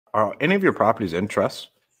Are any of your properties in trust?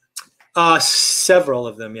 Several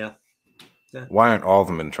of them, yeah. Why aren't all of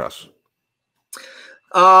them in trust?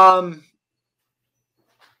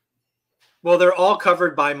 Well, they're all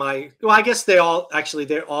covered by my. Well, I guess they're all. I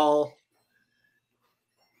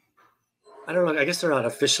don't know. I guess they're not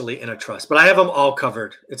officially in a trust, but I have them all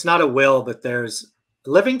covered. It's not a will, but there's a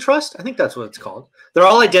living trust. I think that's what it's called. They're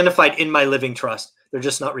all identified in my living trust. They're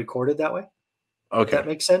just not recorded that way. Okay, if that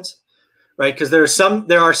makes sense, right? Because there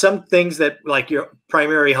are some things that, like your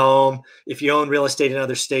primary home, if you own real estate in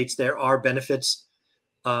other states, there are benefits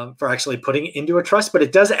for actually putting it into a trust, but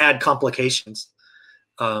it does add complications.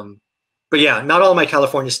 But yeah, not all my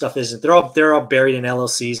California stuff isn't. They're all buried in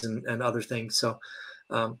LLCs and other things. So,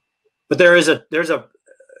 but the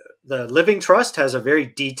living trust has a very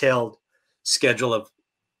detailed schedule of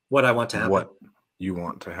what I want to happen. What you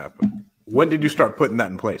want to happen. When did you start putting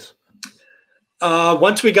that in place?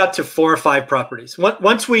 Once we got to 4 or 5 properties.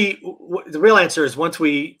 The real answer is once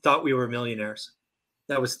we thought we were millionaires.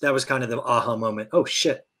 That was kind of the aha moment. Oh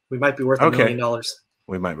shit, we might be worth $1 million.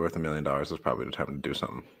 We might be worth $1 million. It's probably the time to do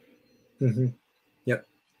something. Mm-hmm. Yep.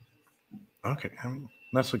 Okay,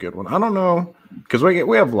 that's a good one. I don't know, because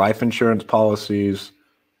we have life insurance policies.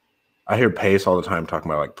 I hear Pace all the time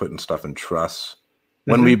talking about like putting stuff in trusts.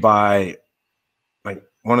 When we buy,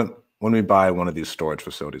 when we buy one of these storage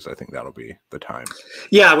facilities, I think that'll be the time.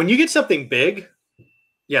 Yeah, when you get something big,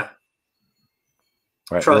 yeah.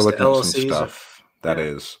 Right, Trust we're looking LLCs at some stuff that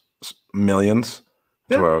is millions.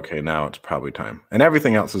 Yeah. So okay, now it's probably time. And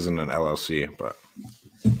everything else is in an LLC, but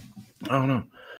I don't know.